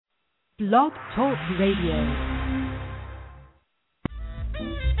Blog Talk Radio.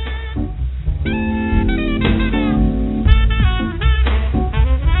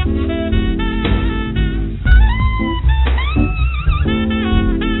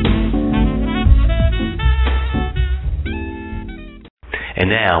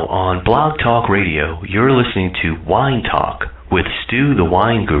 And now on Blog Talk Radio, you're listening to Wine Talk with Stu the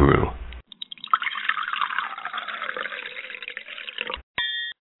Wine Guru.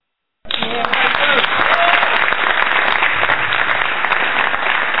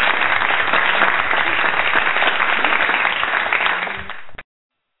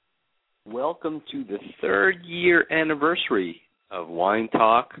 Welcome to the third year anniversary of Wine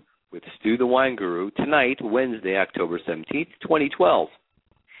Talk with Stu the Wine Guru, tonight, Wednesday, October 17th, 2012.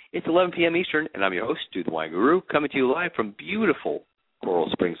 It's 11 p.m. Eastern, and I'm your host, Stu the Wine Guru, coming to you live from beautiful Coral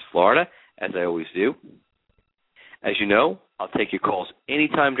Springs, Florida, as I always do. As you know, I'll take your calls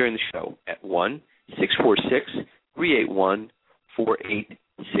anytime during the show at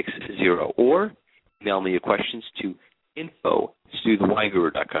 1-646-381-4860, or email me your questions to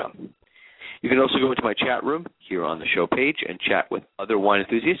info@stuthewineguru.com. You can also go into my chat room here on the show page and chat with other wine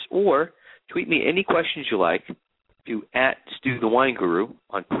enthusiasts, or tweet me any questions you like to @StuTheWineGuru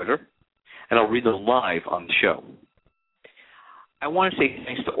on Twitter, and I'll read them live on the show. I want to say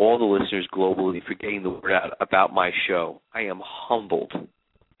thanks to all the listeners globally for getting the word out about my show. I am humbled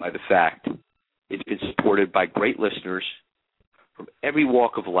by the fact it's been supported by great listeners from every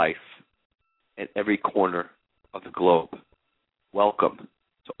walk of life and every corner of the globe. Welcome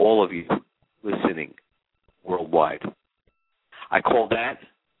to all of you listening worldwide. I call that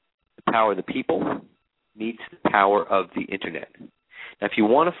the power of the people meets the power of the Internet. Now, if you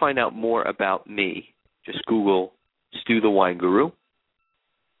want to find out more about me, just Google Stu the Wine Guru.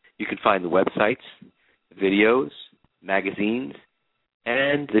 You can find the websites, videos, magazines,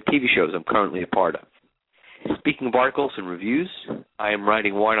 and the TV shows I'm currently a part of. Speaking of articles and reviews, I am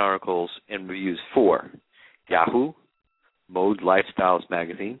writing wine articles and reviews for Yahoo, Mode Lifestyles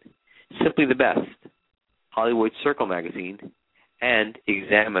Magazine, Simply the Best, Hollywood Circle Magazine, and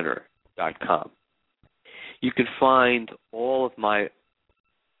Examiner.com. You can find all of my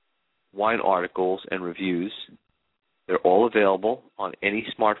wine articles and reviews. They're all available on any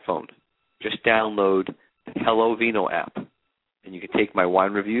smartphone. Just download the Hello Vino app, and you can take my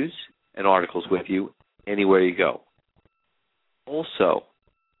wine reviews and articles with you anywhere you go. Also,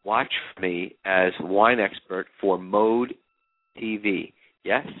 watch me as wine expert for Mode TV.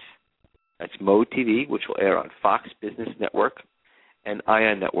 Yes, that's Mode TV, which will air on Fox Business Network and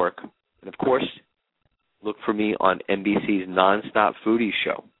ION Network. And, of course, look for me on NBC's Nonstop Foodies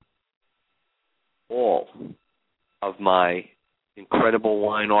show. All of my incredible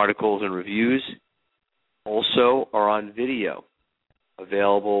wine articles and reviews also are on video,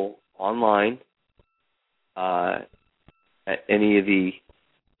 available online at any of the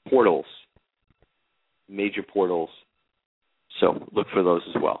portals, major portals. So look for those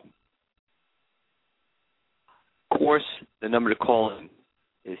as well. Of course, the number to call in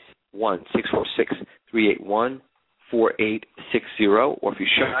is 1-646-381-4860, or if you're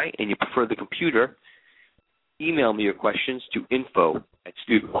shy and you prefer the computer, email me your questions to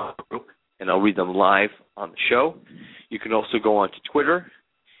info@StuTheWineGuru, and I'll read them live on the show. You can also go on to Twitter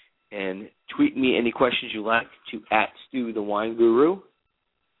and tweet me any questions you like to @StuTheWineGuru.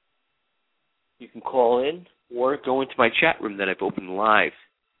 You can call in or go into my chat room that I've opened live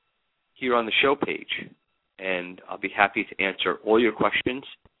here on the show page, and I'll be happy to answer all your questions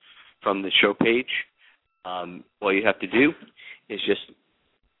from the show page. All you have to do is just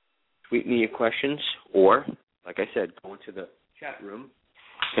tweet me your questions, or, like I said, go into the chat room.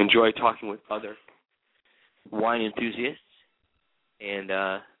 Enjoy talking with other wine enthusiasts, and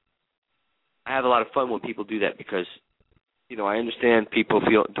I have a lot of fun when people do that because, you know, I understand people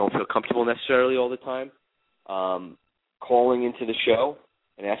don't feel comfortable necessarily all the time calling into the show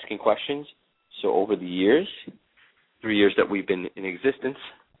and asking questions. So over the years, 3 years that we've been in existence,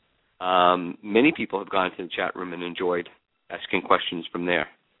 many people have gone to the chat room and enjoyed asking questions from there.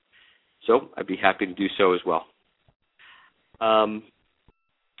 So I'd be happy to do so as well. I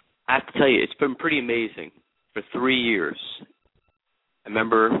have to tell you, it's been pretty amazing for 3 years. I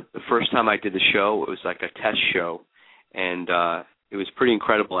remember the first time I did the show, it was like a test show, and it was pretty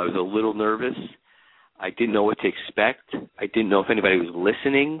incredible. I was a little nervous. I didn't know what to expect. I didn't know if anybody was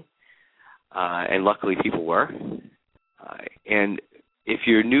listening, and luckily people were. And if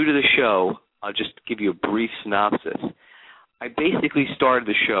you're new to the show, I'll just give you a brief synopsis. I basically started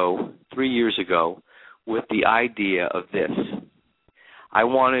the show 3 years ago with the idea of this. I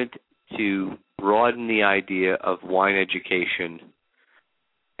wanted to broaden the idea of wine education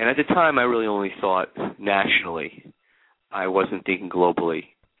And at the time, I really only thought nationally. I wasn't thinking globally.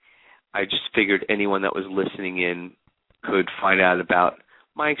 I just figured anyone that was listening in could find out about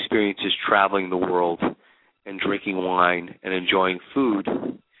my experiences traveling the world and drinking wine and enjoying food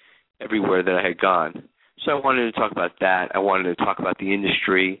everywhere that I had gone. So I wanted to talk about that. I wanted to talk about the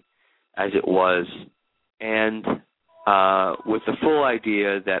industry as it was, and with the full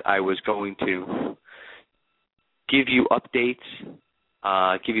idea that I was going to give you updates,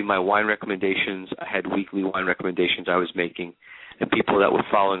 give you my wine recommendations. I had weekly wine recommendations I was making, and people that were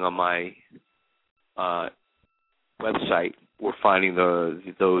following on my website were finding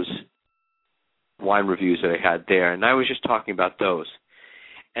those wine reviews that I had there, and I was just talking about those.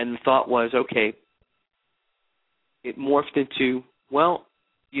 And the thought was, okay, it morphed into, well,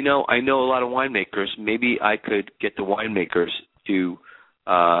 you know, I know a lot of winemakers. Maybe I could get the winemakers to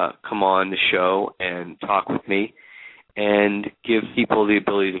come on the show and talk with me and give people the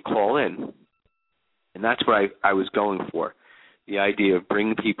ability to call in. And that's what I was going for, the idea of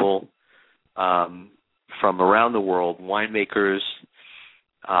bringing people from around the world, winemakers.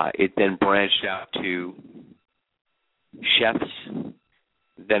 It then branched out to chefs.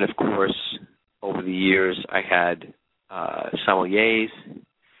 Then, of course, over the years, I had sommeliers,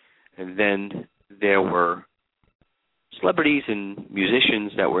 and then there were celebrities and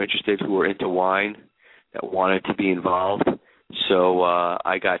musicians that were interested, who were into wine, that wanted to be involved. So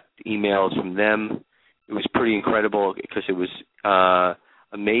I got emails from them. It was pretty incredible because it was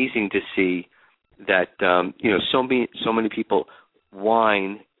amazing to see that so many people,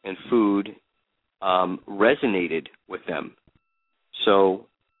 wine and food resonated with them. So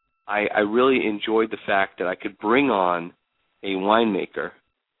I really enjoyed the fact that I could bring on a winemaker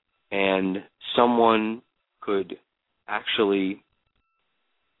and someone could actually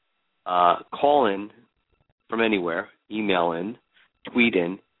call in from anywhere, email in, tweet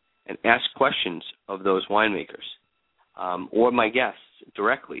in, and ask questions of those winemakers or my guests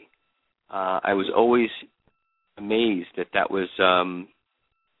directly. I was always amazed that was,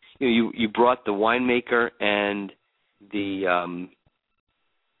 you brought the winemaker and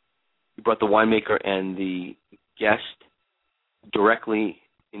the guest directly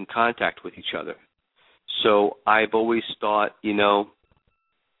in contact with each other. So I've always thought,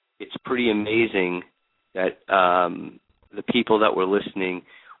 it's pretty amazing that the people that were listening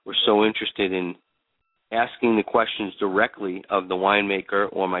were so interested in asking the questions directly of the winemaker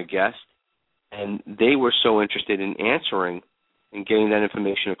or my guest, and they were so interested in answering and getting that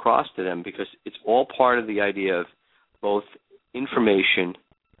information across to them, because it's all part of the idea of both information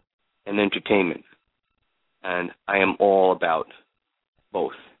and entertainment. And I am all about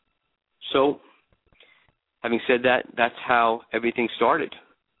both. So, having said that, that's how everything started.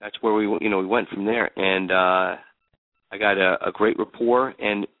 That's where we went from there. And I got a great rapport.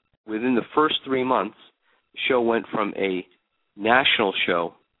 And within the first 3 months, the show went from a national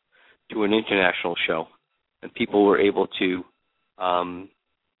show to an international show. And people were able to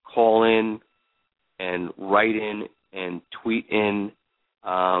call in and write in and tweet in.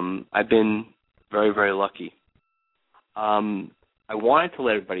 I've been very, very lucky. I wanted to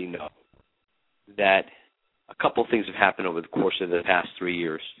let everybody know that a couple of things have happened over the course of the past 3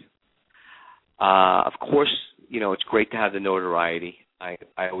 years. Of course, it's great to have the notoriety. I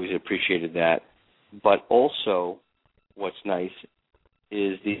always appreciated that. But also, what's nice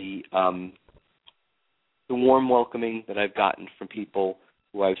is the warm welcoming that I've gotten from people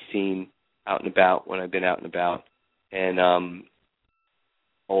who I've seen out and about when I've been out and about, and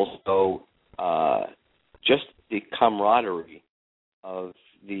also just the camaraderie of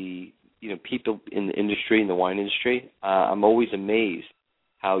the people in the industry, in the wine industry. I'm always amazed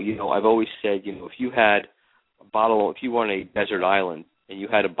how I've always said if you had a bottle, if you were on a desert island and you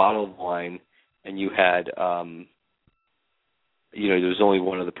had a bottle of wine and you had there was only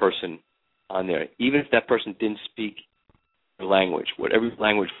one other person on there, even if that person didn't speak the language, whatever the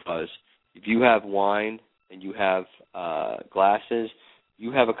language was, if you have wine and you have glasses,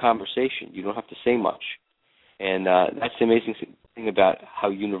 you have a conversation. You don't have to say much. And that's the amazing thing about how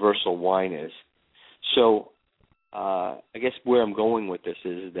universal wine is. So I guess where I'm going with this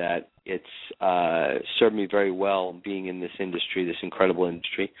is that it's served me very well being in this industry, this incredible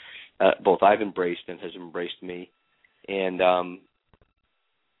industry. Both I've embraced and has embraced me. And I'm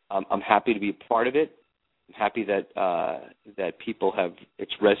happy to be a part of it. I'm happy that people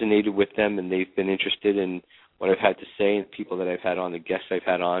it's resonated with them and they've been interested in what I've had to say and people that I've had on, the guests I've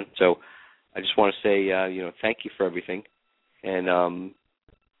had on. So I just want to say, thank you for everything, and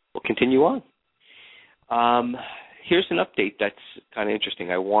we'll continue on. Here's an update that's kind of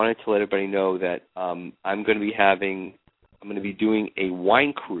interesting. I wanted to let everybody know that I'm going to be having I'm going to be doing a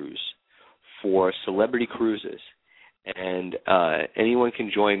wine cruise for Celebrity Cruises. And anyone can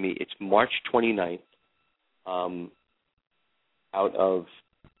join me. It's March 29th out of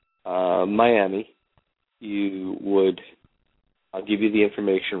Miami. I'll give you the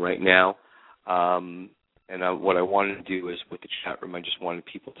information right now. What I wanted to do is with the chat room, I just wanted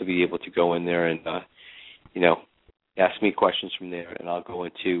people to be able to go in there and, ask me questions from there, and I'll go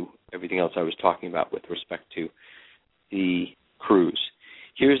into everything else I was talking about with respect to the cruise.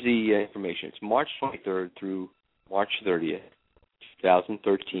 Here's the information. It's March 23rd through March 30th,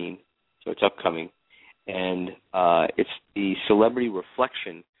 2013, so it's upcoming. And it's the Celebrity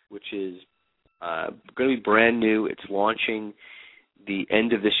Reflection, which is going to be brand new. It's launching the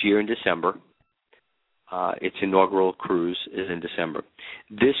end of this year in December. Its inaugural cruise is in December.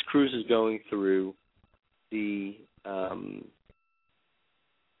 This cruise is going through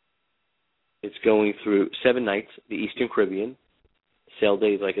it's going through 7 nights, the Eastern Caribbean. Sail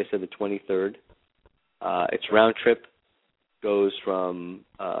day is, like I said, the 23rd. Its round trip goes from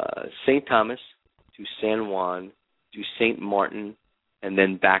St. Thomas to San Juan to St. Martin and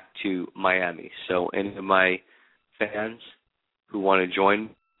then back to Miami. So any of my fans who want to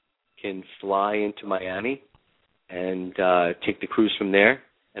join can fly into Miami and take the cruise from there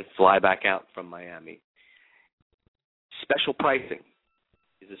and fly back out from Miami. Special pricing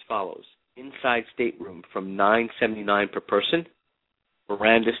is as follows. Inside stateroom from $979 per person.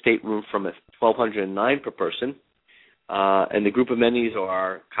 Veranda stateroom from $1,209 per person. And the group amenities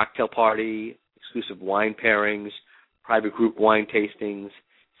are cocktail party, exclusive wine pairings, private group wine tastings,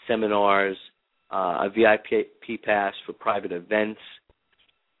 seminars, a VIP pass for private events.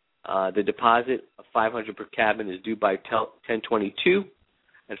 The deposit of $500 per cabin is due by 10/22,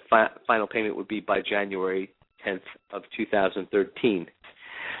 and final payment would be by January 10th of 2013.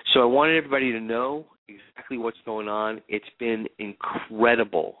 So I wanted everybody to know exactly what's going on. It's been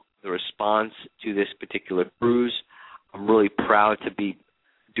incredible, the response to this particular cruise. I'm really proud to be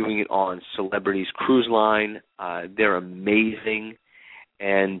doing it on Celebrity's Cruise Line. They're amazing,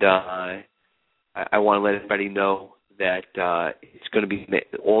 and I want to let everybody know that it's going to be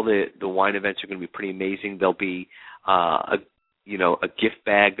all the wine events are going to be pretty amazing. There'll be a gift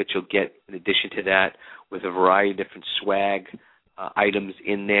bag that you'll get in addition to that with a variety of different swag items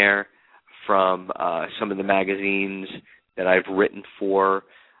in there from some of the magazines that I've written for,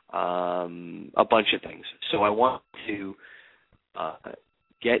 a bunch of things. So I want to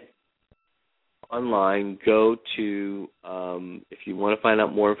get online, go to, if you want to find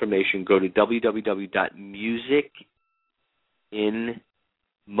out more information, go to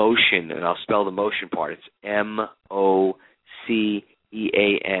www.musicinmotion, and I'll spell the motion part. It's MOCEAN.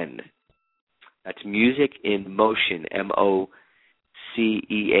 That's Music in Motion,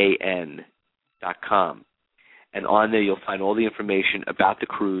 MOCEAN.com. And on there you'll find all the information about the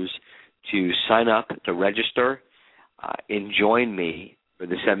cruise to sign up, to register, and join me for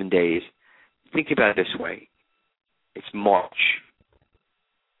the 7 days. Think about it this way. It's March.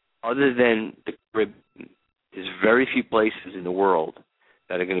 Other than the Caribbean, there's very few places in the world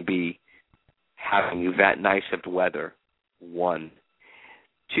that are going to be having that nice of weather, 1.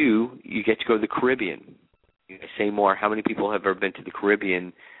 2, you get to go to the Caribbean. You say more, how many people have ever been to the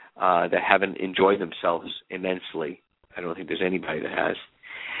Caribbean that haven't enjoyed themselves immensely? I don't think there's anybody that has.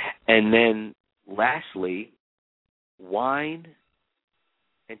 And then, lastly, wine,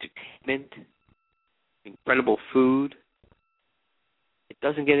 entertainment, incredible food. It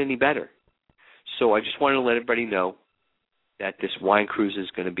doesn't get any better. So I just wanted to let everybody know that this wine cruise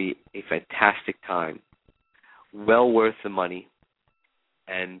is going to be a fantastic time, well worth the money.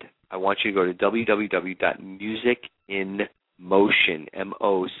 And I want you to go to www.musicinmotion,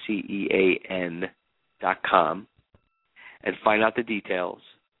 MOCEAN.com, and find out the details,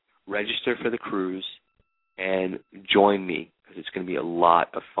 register for the cruise, and join me, because it's going to be a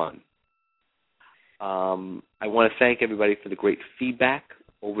lot of fun. I want to thank everybody for the great feedback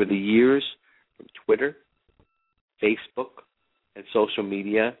over the years from Twitter, Facebook, and social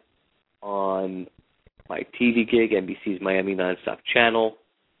media on my TV gig, NBC's Miami Nonstop Channel,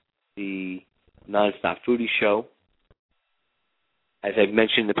 the Nonstop Foodie Show. As I've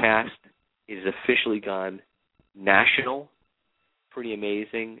mentioned in the past, it has officially gone national. Pretty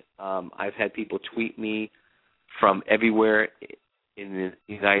amazing. I've had people tweet me from everywhere in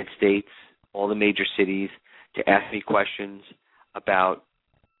the United States, all the major cities, to ask me questions about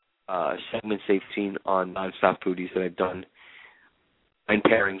segments they've seen on Nonstop Foodies that I've done, and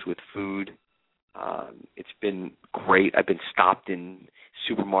pairings with food. It's been great. I've been stopped in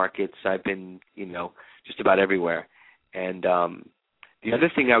supermarkets. I've been, just about everywhere. And The other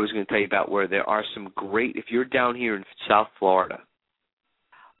thing I was going to tell you about, where there are some great, if you're down here in South Florida,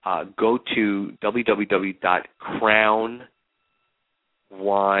 go to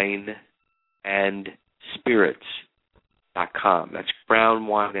crownwineandspirits.com. That's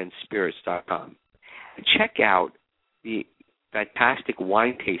crownwineandspirits.com. And check out the fantastic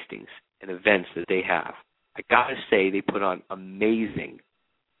wine tastings and events that they have. I got to say, they put on amazing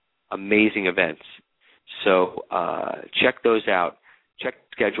events. So check those out. Check the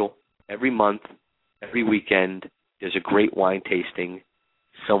schedule. Every month, every weekend, there's a great wine tasting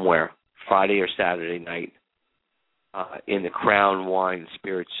somewhere, Friday or Saturday night, in the Crown Wine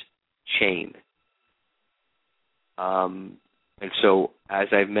Spirits chain. And so, as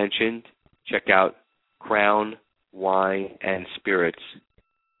I've mentioned, check out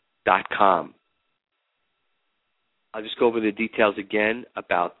crownwineandspirits.com. I'll just go over the details again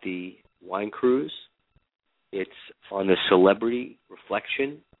about the wine cruise. It's on the Celebrity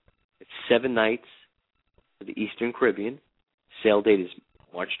Reflection. It's 7 nights for the Eastern Caribbean. Sail date is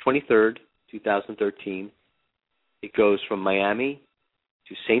March 23rd, 2013. It goes from Miami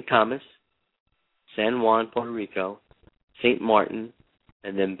to St. Thomas, San Juan, Puerto Rico, St. Martin,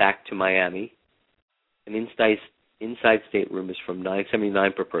 and then back to Miami. An inside stateroom is from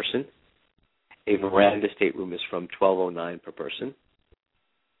 $9.79 per person. A veranda stateroom is from $12.09 per person.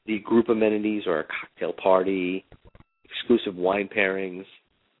 The group amenities are a cocktail party, exclusive wine pairings,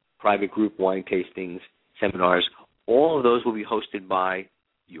 private group wine tastings, seminars. All of those will be hosted by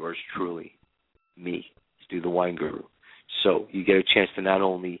yours truly, me, Stu the Wine Guru. So you get a chance to not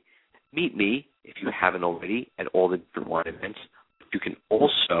only meet me, if you haven't already, at all the different wine events, but you can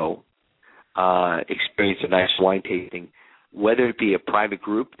also experience a nice wine tasting, whether it be a private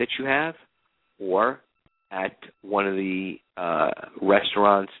group that you have or at one of the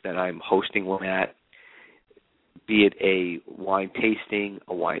restaurants that I'm hosting one at, be it a wine tasting,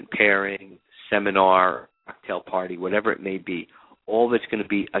 a wine pairing, seminar, cocktail party, whatever it may be. All of it's going to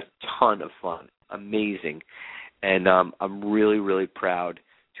be a ton of fun, amazing. And I'm really, really proud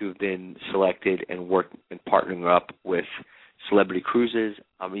to have been selected and partnering up with Celebrity Cruises.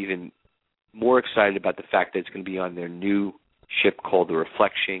 I'm even more excited about the fact that it's going to be on their new ship called the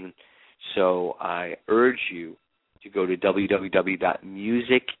Reflection. So I urge you to go to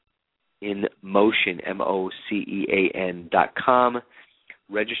www.musicinmotion.com,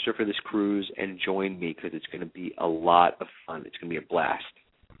 register for this cruise, and join me, because it's going to be a lot of fun. It's going to be a blast.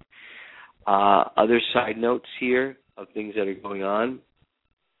 Other side notes here of things that are going on.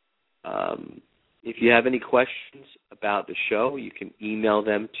 If you have any questions about the show, you can email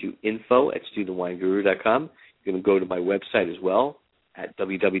them to info@stuthewineguru.com. You can go to my website as well at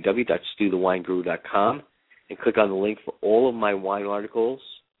www.stuthewineguru.com and click on the link for all of my wine articles,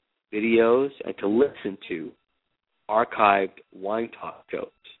 videos, and to listen to archived wine talk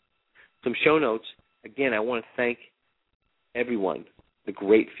shows. Some show notes. Again, I want to thank everyone, the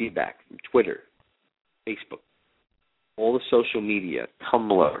great feedback from Twitter, Facebook, all the social media,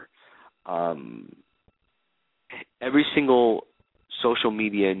 Tumblr, every single social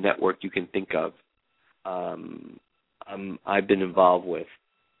media network you can think of, I've been involved with.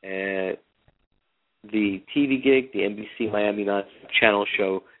 The TV gig, the NBC Miami Nonstop Channel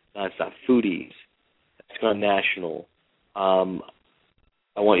show, Nonstop Foodies, that's gone national. I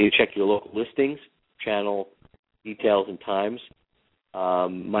want you to check your local listings, channel details and times.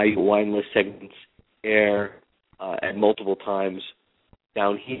 My wine list segments air at multiple times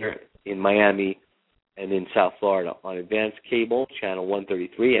down here in Miami and in South Florida on Advanced Cable, channel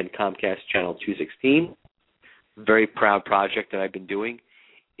 133, and Comcast, channel 216. Very proud project that I've been doing.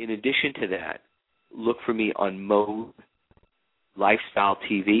 In addition to that, look for me on Mode Lifestyle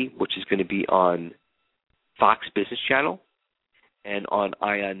TV, which is going to be on Fox Business Channel and on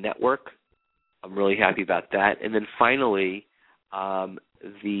Ion Network. I'm really happy about that. And then finally,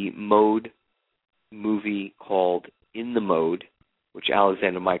 the Mode movie called In the Mode, which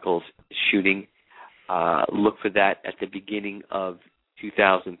Alexander Michaels is shooting. Look for that at the beginning of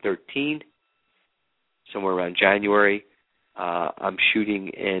 2013, somewhere around January. I'm shooting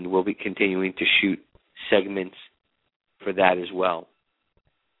and will be continuing to shoot segments for that as well.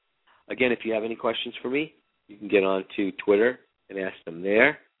 Again, if you have any questions for me, you can get on to Twitter and ask them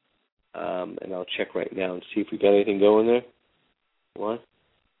there. And I'll check right now and see if we got anything going there. What?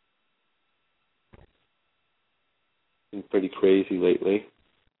 Been pretty crazy lately.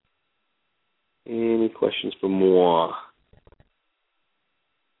 Any questions for moi?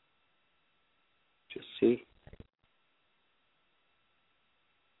 Just see.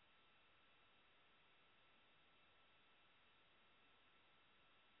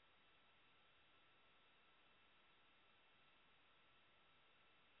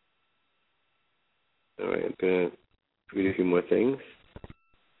 All right, I'm going to read a few more things.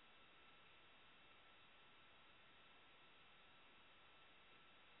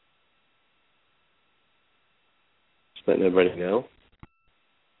 Just letting everybody know.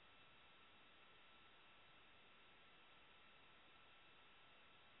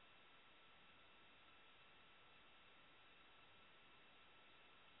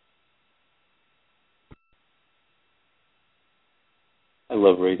 I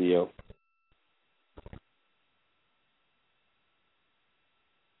love radio.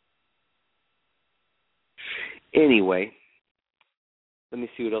 Anyway, let me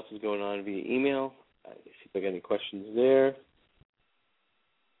see what else is going on via email. See if I got any questions there.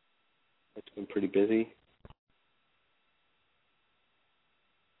 It's been pretty busy.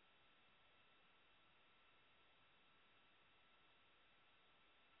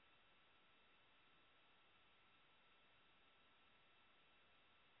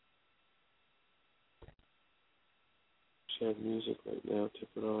 I have music right now to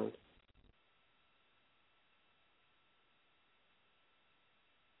put on.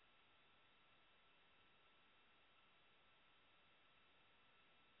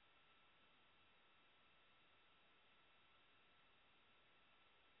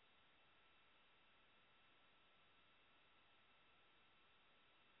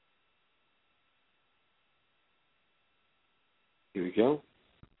 Here we go.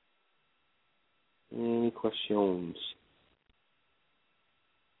 Any questions?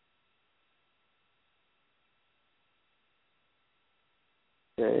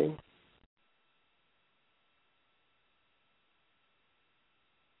 Okay.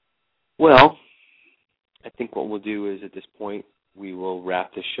 Well, I think what we'll do is at this point we will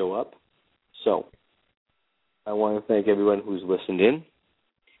wrap this show up. So, I want to thank everyone who's listened in.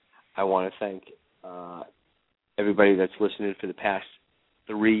 I want to thank everybody that's listened in for the past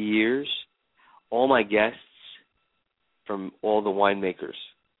 3 years. All my guests, from all the winemakers,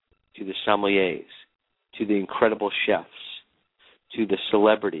 to the sommeliers, to the incredible chefs, to the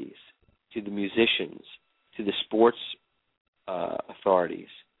celebrities, to the musicians, to the sports authorities,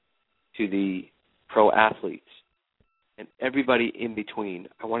 to the pro athletes, and everybody in between.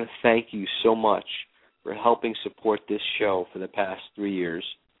 I want to thank you so much for helping support this show for the past 3 years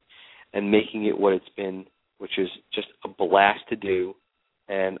and making it what it's been, which is just a blast to do.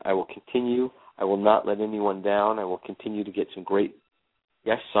 And I will continue. I will not let anyone down. I will continue to get some great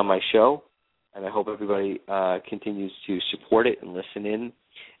guests on my show, and I hope everybody continues to support it and listen in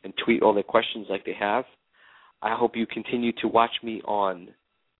and tweet all their questions like they have. I hope you continue to watch me on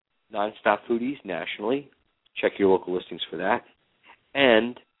Nonstop Foodies nationally. Check your local listings for that.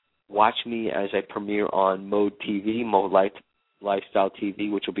 And watch me as I premiere on Mode TV, Mode Lifestyle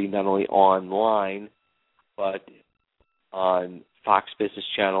TV, which will be not only online, but on Fox Business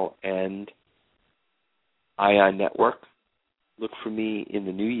Channel and Ion Network. Look for me in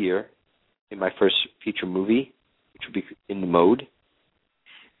the new year in my first feature movie, which will be in the Mode.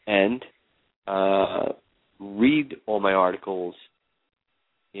 And read all my articles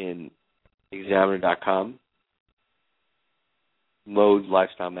in Examiner.com, Mode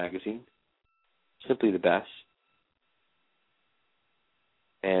Lifestyle Magazine, simply the best,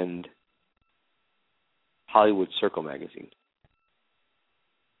 and Hollywood Circle Magazine.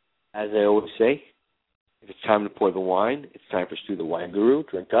 As I always say, if it's time to pour the wine, it's time for Stu the Wine Guru.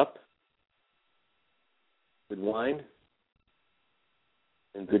 Drink up. Good wine,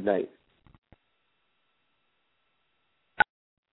 and good night.